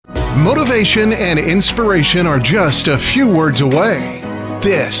Motivation and inspiration are just a few words away.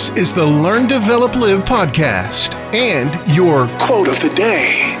 This is the Learn, Develop, Live podcast and your quote of the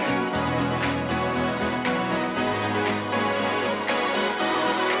day.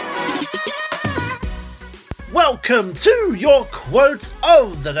 Welcome to your quote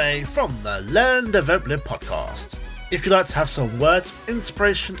of the day from the Learn, Develop, Live podcast. If you'd like to have some words,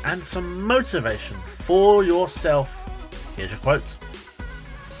 inspiration and some motivation for yourself, here's your quote.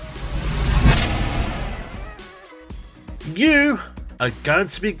 You are going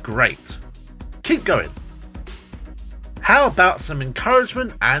to be great. Keep going. How about some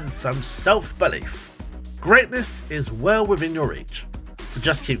encouragement and some self-belief? Greatness is well within your reach, so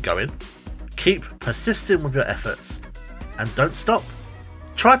just keep going. Keep persisting with your efforts and don't stop.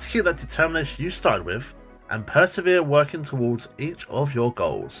 Try to keep that determination you started with and persevere working towards each of your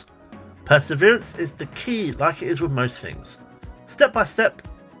goals. Perseverance is the key, like it is with most things. Step by step,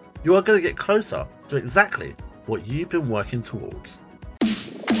 you are going to get closer to exactly what you've been working towards.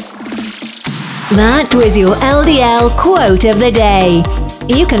 That was your LDL quote of the day.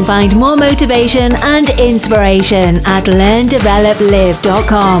 You can find more motivation and inspiration at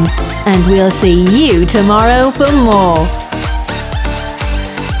learndeveloplive.com. And we'll see you tomorrow for more.